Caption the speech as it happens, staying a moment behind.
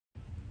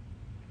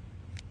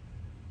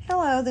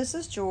Hello, this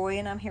is Joy,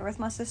 and I'm here with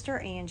my sister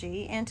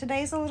Angie, and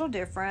today's a little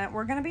different.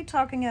 We're going to be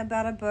talking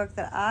about a book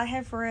that I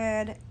have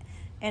read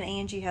and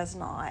Angie has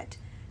not.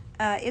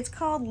 It's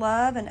called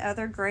Love and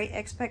Other Great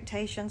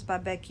Expectations by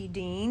Becky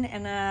Dean,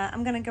 and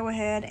I'm going to go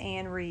ahead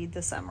and read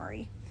the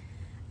summary.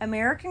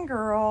 American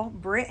girl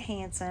Britt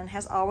Hanson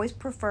has always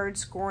preferred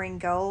scoring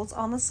goals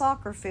on the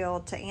soccer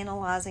field to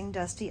analyzing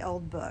dusty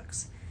old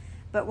books.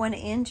 But when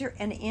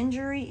an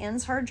injury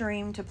ends her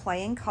dream to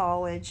play in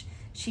college,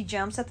 she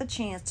jumps at the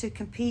chance to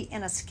compete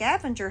in a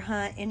scavenger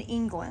hunt in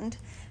England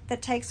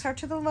that takes her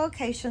to the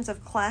locations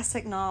of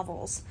classic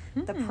novels.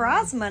 The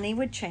prize money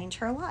would change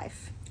her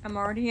life. I'm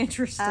already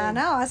interested. I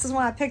know. This is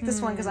why I picked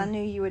this one, because I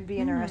knew you would be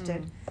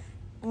interested.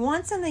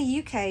 Once in the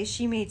UK,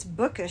 she meets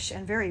bookish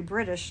and very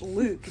British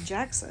Luke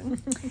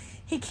Jackson.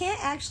 He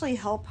can't actually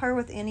help her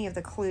with any of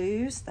the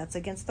clues. That's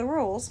against the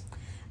rules.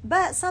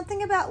 But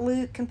something about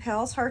Luke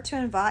compels her to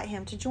invite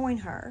him to join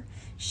her.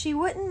 She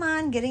wouldn't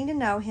mind getting to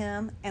know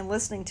him and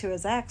listening to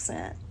his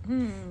accent.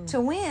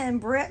 To win,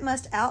 Britt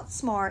must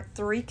outsmart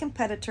 3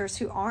 competitors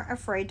who aren't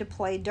afraid to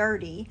play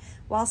dirty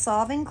while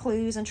solving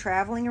clues and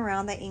traveling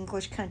around the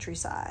English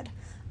countryside.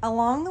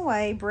 Along the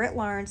way, Britt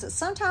learns that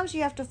sometimes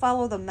you have to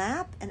follow the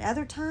map, and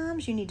other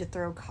times you need to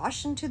throw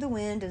caution to the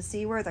wind and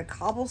see where the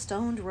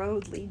cobblestoned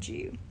road leads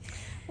you.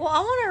 Well,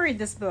 I want to read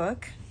this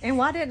book. And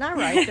why didn't I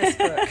write this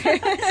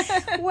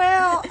book?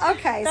 Well,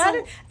 okay.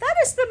 That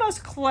is the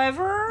most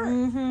clever,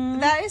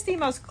 that is the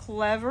most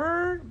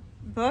clever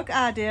book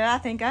idea I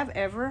think I've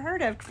ever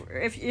heard of.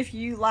 If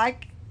you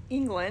like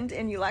England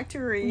and you like to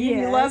read, and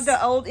you love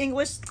the old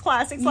English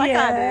classics like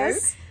I do.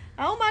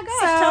 Oh my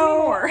gosh, tell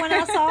me more. When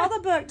I saw the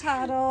book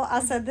title,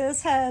 I said,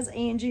 this has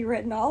Angie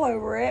written all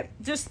over it.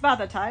 Just by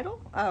the title?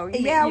 Oh,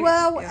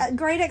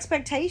 Great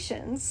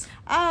Expectations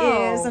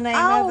is the name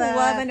of the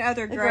Love and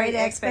Other Great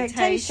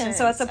Expectations.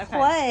 So it's a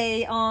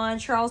play on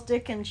Charles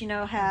Dickens,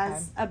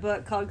 has a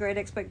book called Great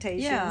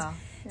Expectations. Yeah.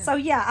 So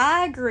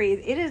I agree.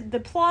 It is, the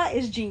plot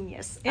is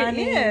genius. It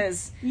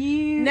is.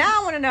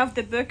 Now I want to know if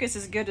the book is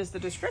as good as the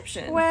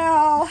description.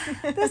 Well,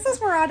 this is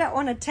where I don't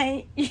want to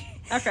taint.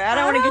 Okay, I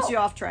don't want to get you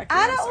off track.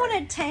 I don't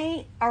want to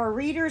taint our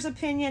reader's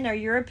opinion or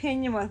your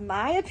opinion with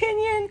my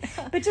opinion,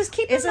 but just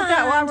keep in mind. Isn't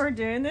that why we're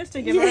doing this,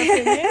 to give our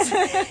opinions?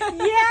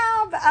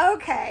 Yeah, but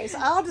okay. So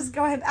I'll just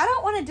go ahead. I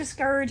don't want to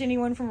discourage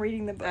anyone from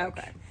reading the book.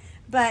 Okay.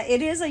 But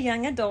it is a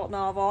young adult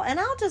novel, and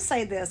I'll just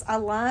say this. I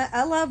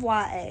love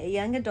YA,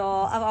 young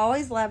adult. I've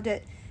always loved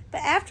it.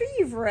 But after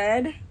you've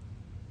read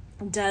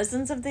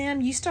dozens of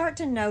them, you start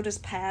to notice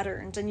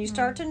patterns, and you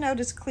start to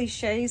notice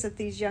cliches that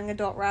these young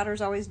adult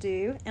writers always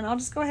do. And I'll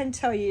just go ahead and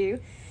tell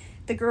you,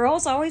 the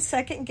girls always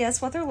second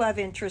guess what their love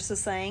interest is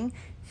saying.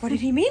 What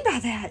did he mean by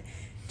that?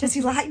 Does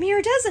he like me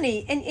or doesn't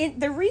he?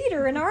 And the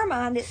reader, in our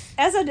mind,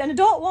 as an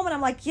adult woman, I'm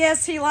like,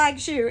 yes, he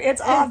likes you. It's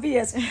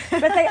obvious.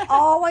 But they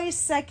always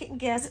second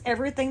guess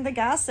everything the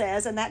guy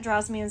says, and that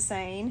drives me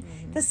insane.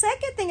 The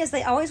second thing is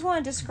they always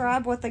want to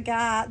describe what the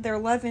guy, their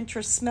love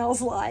interest,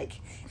 smells like.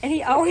 And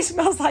he always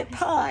smells like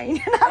pine.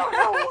 And I don't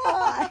know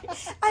why.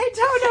 I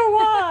don't know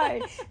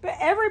why. But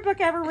every book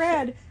I ever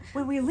read,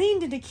 when we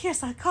leaned in to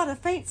kiss, I caught a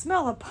faint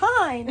smell of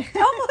pine.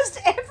 Almost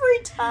every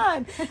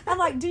time. I'm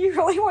like, do you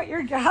really want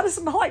your guy to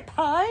smell like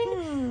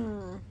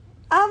pine?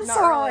 I'm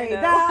sorry. Really,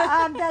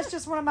 no. That's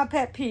just one of my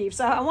pet peeves.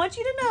 So I want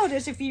you to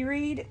notice, if you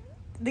read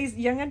these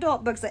young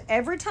adult books, that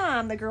every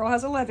time the girl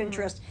has a love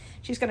interest,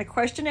 she's going to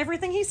question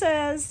everything he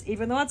says,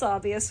 even though it's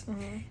obvious,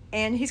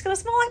 and he's going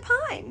to smell like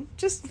pine.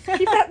 Just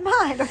keep that in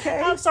mind, okay?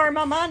 I'm sorry,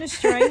 my mind is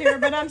straying here,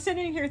 but I'm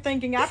sitting here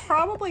thinking I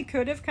probably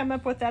could have come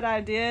up with that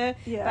idea,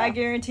 but I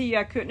guarantee you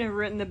I couldn't have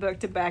written the book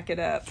to back it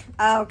up.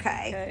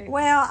 Okay.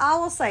 Well, I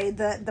will say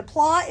the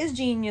plot is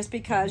genius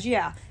because,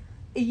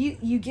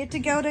 you get to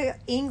go to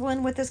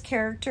England with this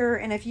character,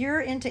 and if you're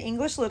into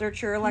English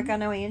literature, like I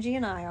know Angie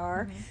and I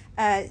are,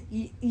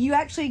 you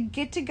actually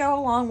get to go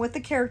along with the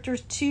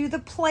characters to the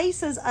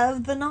places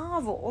of the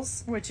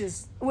novels, which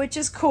is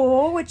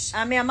cool.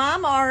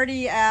 I'm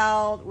already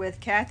out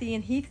with Kathy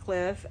and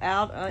Heathcliff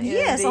out on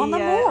the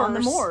moors. On the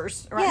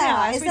moors right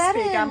now as we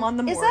speak. I'm on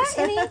the moors. Is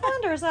that in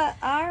England or is that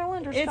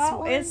Ireland or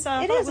Scotland?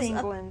 It is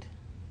England.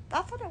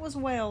 I thought it was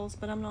Wales,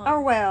 but I'm not.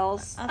 Or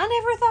Wales. I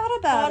never thought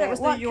about it. It was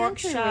the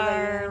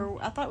Yorkshire.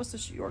 I thought it was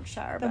the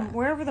Yorkshire.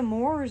 Wherever the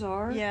moors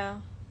are. Yeah.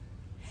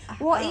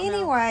 Well,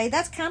 anyway,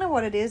 that's kind of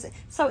what it is.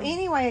 So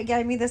anyway, it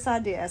gave me this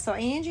idea. So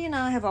Angie and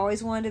I have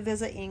always wanted to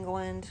visit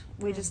England.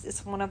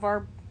 It's one of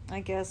our, I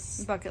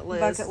guess, bucket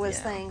list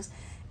things.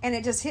 And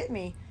it just hit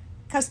me.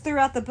 Because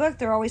throughout the book,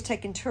 they're always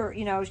taking tours.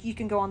 You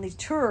can go on these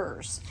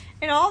tours.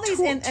 And all these,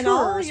 and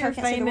all your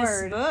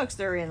famous books,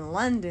 they're in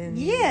London.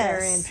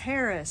 Yes. They're in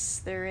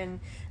Paris. They're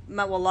in,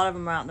 a lot of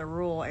them are out in the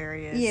rural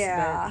areas.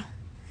 Yeah.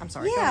 But, I'm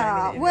sorry.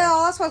 Yeah.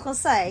 Well, that's what I was going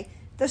to say.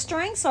 The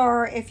strengths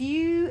are, if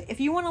you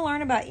want to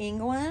learn about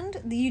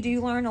England, you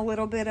do learn a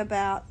little bit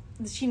about,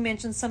 she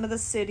mentions some of the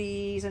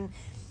cities, and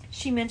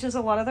she mentions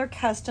a lot of their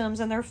customs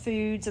and their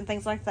foods and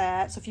things like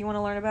that. So if you want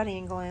to learn about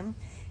England,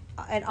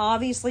 and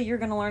obviously you're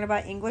going to learn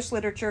about English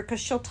literature, because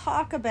she'll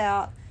talk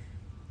about,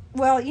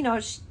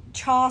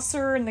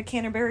 Chaucer and the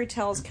Canterbury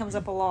Tales comes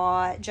up a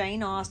lot.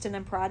 Jane Austen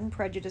and Pride and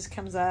Prejudice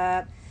comes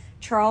up.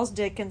 Charles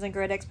Dickens and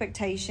Great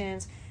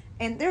Expectations.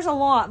 And there's a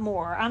lot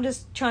more. I'm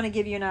just trying to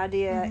give you an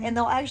idea. Mm-hmm. And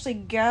they'll actually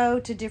go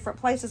to different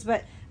places.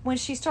 But when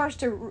she starts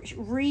to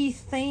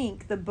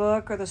rethink the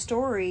book or the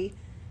story,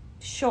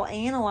 she'll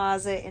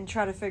analyze it and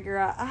try to figure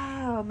out,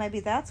 oh, maybe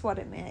that's what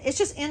it meant. It's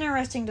just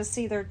interesting to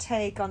see their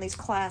take on these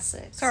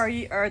classics. So are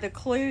you going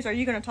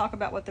to talk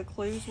about what the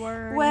clues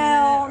were?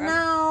 Well,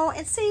 no.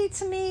 And see,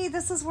 to me,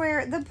 this is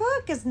where the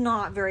book is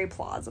not very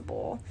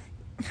plausible.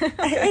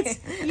 Okay.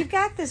 You've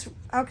got this.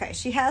 Okay,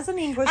 she has an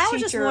English teacher. I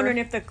was just wondering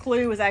if the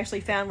clue was actually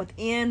found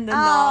within the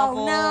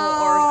novel. No,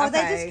 or okay.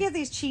 They just give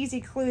these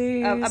cheesy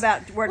clues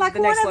about where like the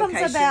next one of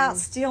location. them's about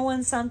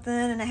stealing something,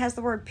 and it has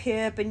the word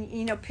Pip,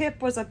 and Pip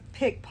was a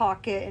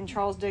pickpocket in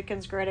Charles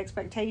Dickens' Great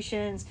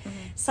Expectations,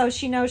 so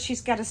she knows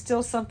she's got to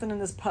steal something in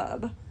this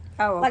pub.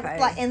 Oh, okay.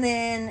 And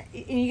then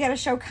you got to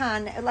show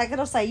kindness. Like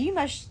it'll say, you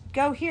must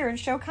go here and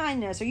show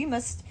kindness, or you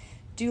must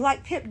do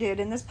like Pip did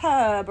in this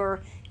pub,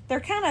 or. They're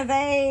kind of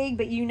vague,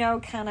 but you know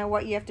kind of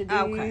what you have to do.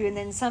 Okay. And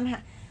then somehow,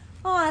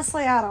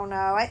 honestly, I don't know.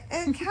 I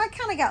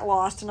kind of got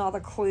lost in all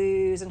the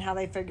clues and how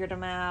they figured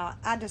them out.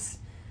 I just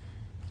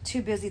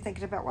too busy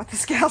thinking about what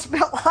this gal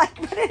smelled like.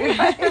 But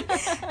anyway,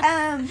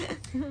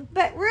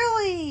 but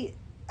really,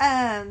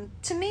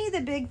 to me,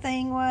 the big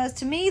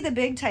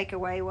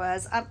takeaway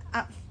was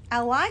I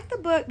liked the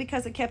book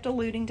because it kept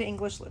alluding to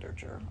English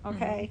literature.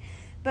 Okay. Mm-hmm.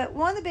 But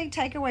one of the big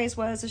takeaways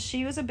was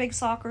she was a big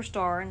soccer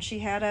star, and she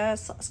had a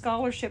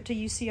scholarship to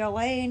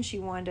UCLA, and she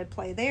wanted to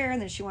play there,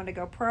 and then she wanted to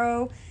go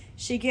pro.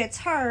 She gets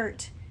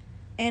hurt,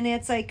 and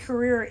it's a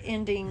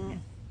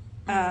career-ending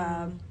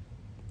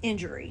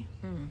injury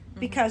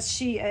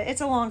because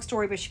it's a long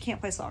story, but she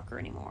can't play soccer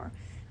anymore.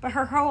 But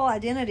her whole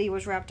identity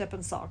was wrapped up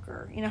in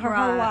soccer. Her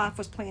whole life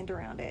was planned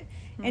around it.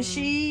 And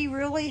she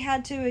really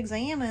had to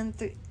examine,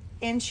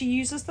 and she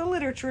uses the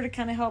literature to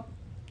kind of help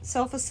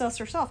self-assess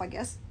herself, I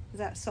guess. Is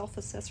that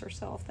self-assess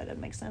herself? That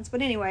doesn't make sense.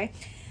 But anyway,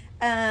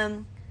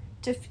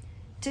 to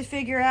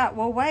figure out,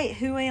 well, wait,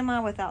 who am I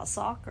without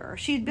soccer?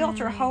 She'd built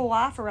her whole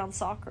life around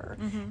soccer.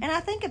 And I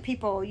think of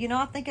people,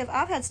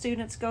 I've had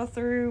students go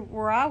through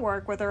where I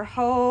work where their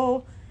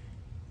whole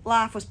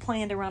life was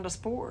planned around a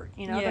sport.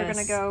 They're going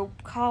to go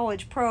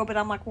college, pro, but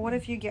I'm like, well, what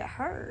if you get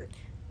hurt?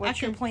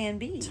 What's your plan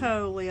B?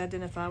 Totally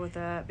identify with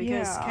that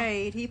because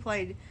Cade, he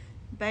played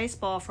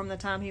baseball from the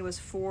time he was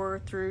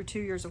 4 through 2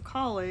 years of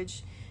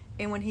college.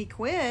 And when he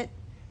quit,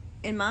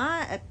 in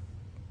my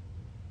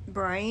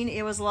brain,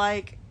 it was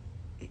like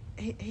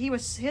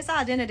his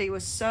identity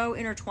was so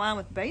intertwined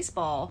with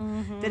baseball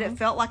that it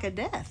felt like a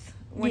death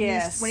when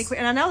he quit.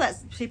 And I know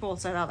that people will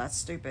say, "Oh, that's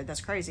stupid,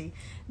 that's crazy,"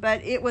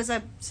 but it was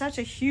such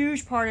a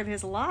huge part of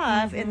his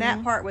life, and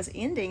that part was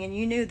ending. And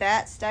you knew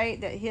that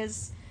state that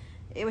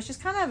it was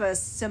just kind of a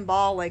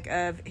symbolic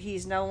of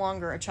he's no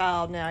longer a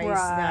child now.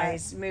 Now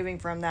he's moving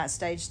from that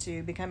stage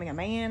to becoming a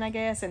man, I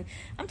guess. And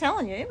I'm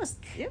telling you,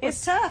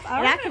 it's tough.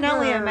 I can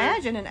only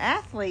imagine an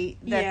athlete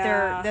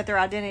that their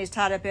identity is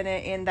tied up in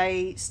it, and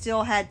they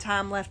still had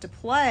time left to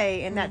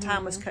play, and that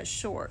time was cut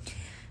short.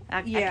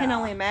 I can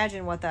only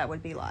imagine what that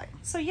would be like.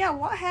 So,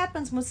 what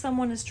happens when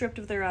someone is stripped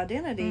of their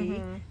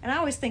identity? And I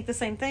always think the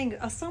same thing.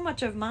 So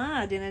much of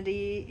my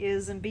identity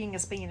is in being a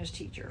Spanish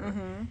teacher.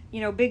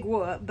 Big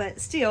whoop,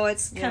 but still,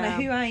 it's kind of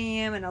who I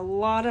am, and a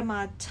lot of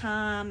my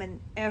time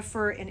and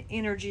effort and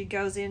energy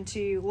goes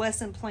into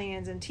lesson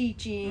plans and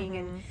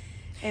teaching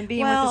and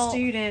being with the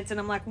students.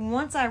 And I'm like,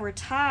 once I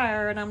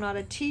retire and I'm not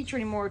a teacher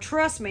anymore,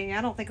 trust me,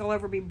 I don't think I'll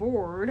ever be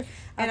bored.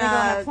 I think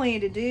I'll have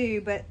plenty to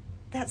do, but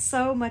that's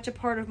so much a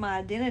part of my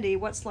identity.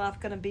 What's life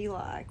going to be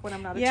like when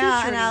I'm not a teacher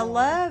anymore? And I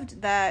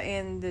loved that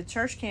in the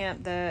church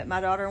camp that my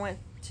daughter went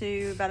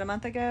to about a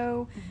month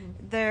ago,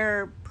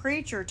 their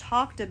preacher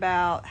talked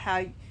about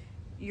how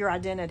your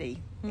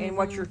identity and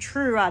what your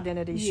true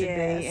identity should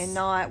be, and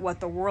not what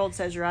the world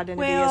says your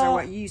identity is or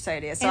what you say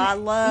it is. So I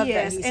love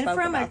that he spoke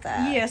about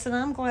that. Yes, and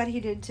I'm glad he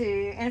did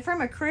too. And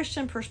from a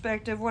Christian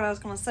perspective, what I was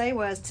going to say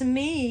was, to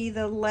me,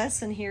 the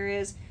lesson here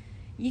is,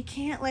 you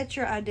can't let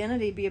your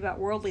identity be about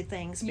worldly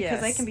things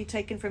because they can be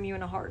taken from you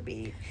in a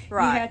heartbeat.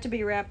 Right. You have to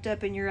be wrapped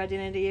up in your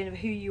identity and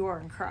who you are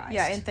in Christ.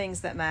 Yeah, and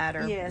things that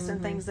matter. Yes,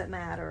 and things that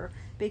matter.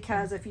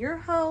 Because if your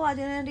whole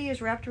identity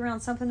is wrapped around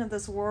something of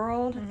this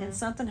world and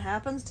something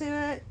happens to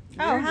it,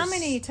 how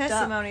many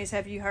testimonies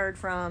have you heard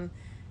from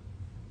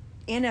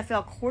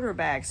NFL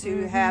quarterbacks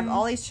who have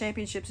all these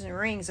championships and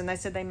rings, and they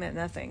said they meant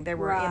nothing? They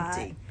were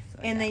empty.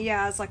 And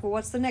it's like, well,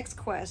 what's the next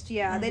quest?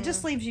 That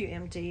just leaves you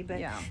empty.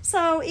 But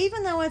so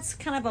even though it's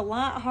kind of a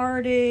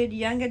lighthearted,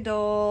 young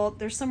adult,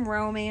 there's some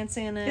romance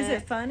in it. Is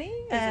it funny?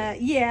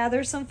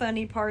 There's some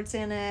funny parts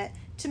in it.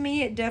 To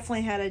me, it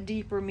definitely had a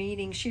deeper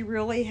meaning. She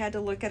really had to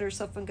look at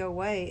herself and go,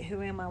 wait,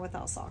 who am I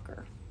without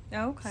soccer?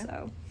 Okay.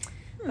 So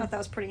I thought that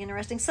was pretty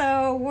interesting.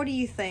 So what do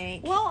you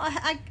think? Well,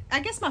 I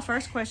guess my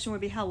first question would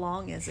be, how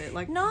long is it? So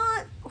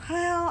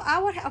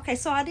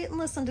I didn't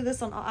listen to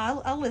this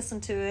I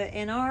listened to it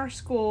in our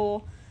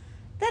school.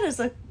 That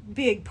is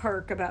big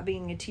perk about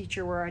being a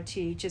teacher where I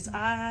teach is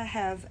I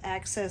have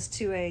access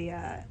to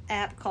a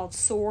app called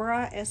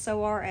Sora,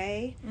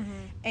 Sora,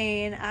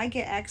 and I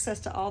get access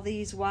to all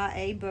these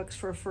YA books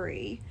for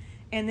free.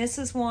 And this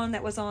is one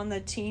that was on the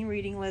teen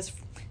reading list.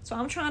 So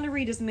I'm trying to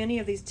read as many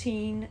of these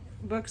teen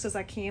books as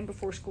I can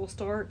before school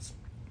starts,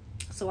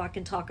 so I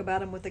can talk about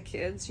them with the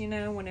kids,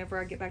 whenever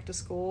I get back to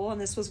school. And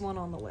this was one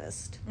on the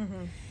list.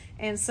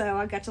 And so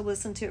I got to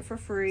listen to it for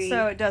free.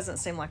 So it doesn't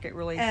seem like it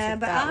really took but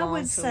that I long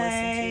would to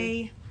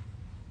say, listen to.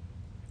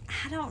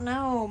 I don't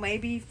know,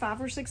 maybe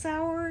 5 or 6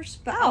 hours.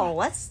 But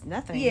that's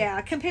nothing. yeah,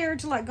 compared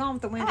to like Gone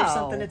with the Wind or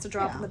something, it's a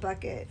drop in the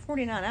bucket.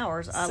 49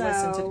 hours I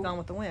listened to Gone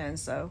with the Wind,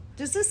 so.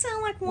 Does this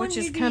sound like one which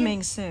is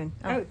coming soon.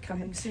 Oh,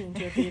 coming soon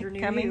to a theater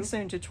near you. Coming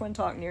soon to Twin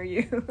Talk near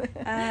you.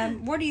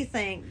 What do you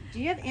think? Do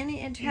you have any,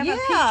 have I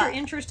piqued your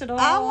interest at all?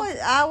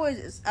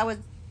 I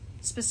would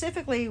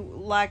specifically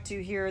like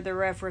to hear the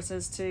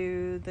references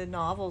to the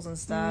novels and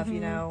stuff,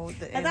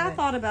 and I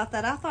thought about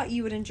that. I thought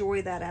you would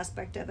enjoy that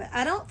aspect of it.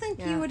 I don't think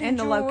you would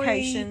enjoy the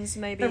locations,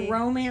 maybe the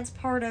romance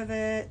part of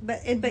it,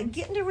 but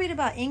getting to read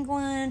about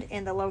England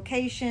and the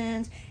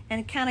locations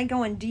and kind of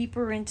going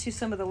deeper into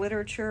some of the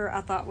literature,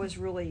 I thought was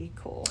really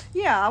cool.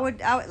 Yeah, I would,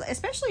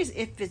 especially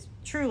if it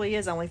truly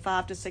is only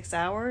 5 to 6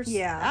 hours.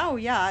 Yeah. Oh,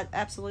 yeah, I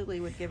absolutely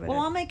would give it Well,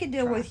 I'll make a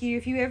deal with you.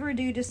 If you ever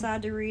do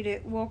decide to read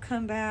it, we'll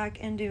come back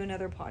and do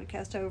another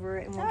podcast over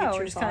it, and we'll get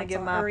your just kind of thoughts give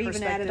on my or even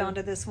add it perspective.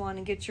 onto this one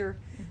and get your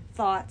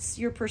thoughts,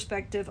 your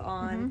perspective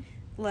on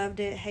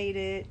loved it, hate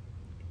it,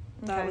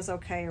 thought it was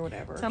okay or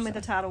whatever. Tell me the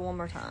title one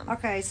more time.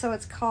 Okay, so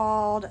it's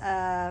called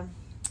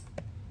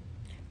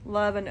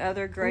Love and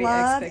Other Great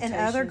Love Expectations.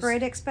 and Other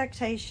Great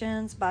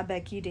Expectations by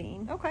Becky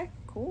Dean. Okay,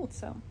 cool.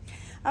 So,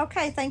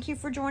 okay, thank you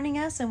for joining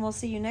us, and we'll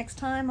see you next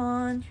time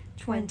on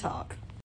Twin Talk.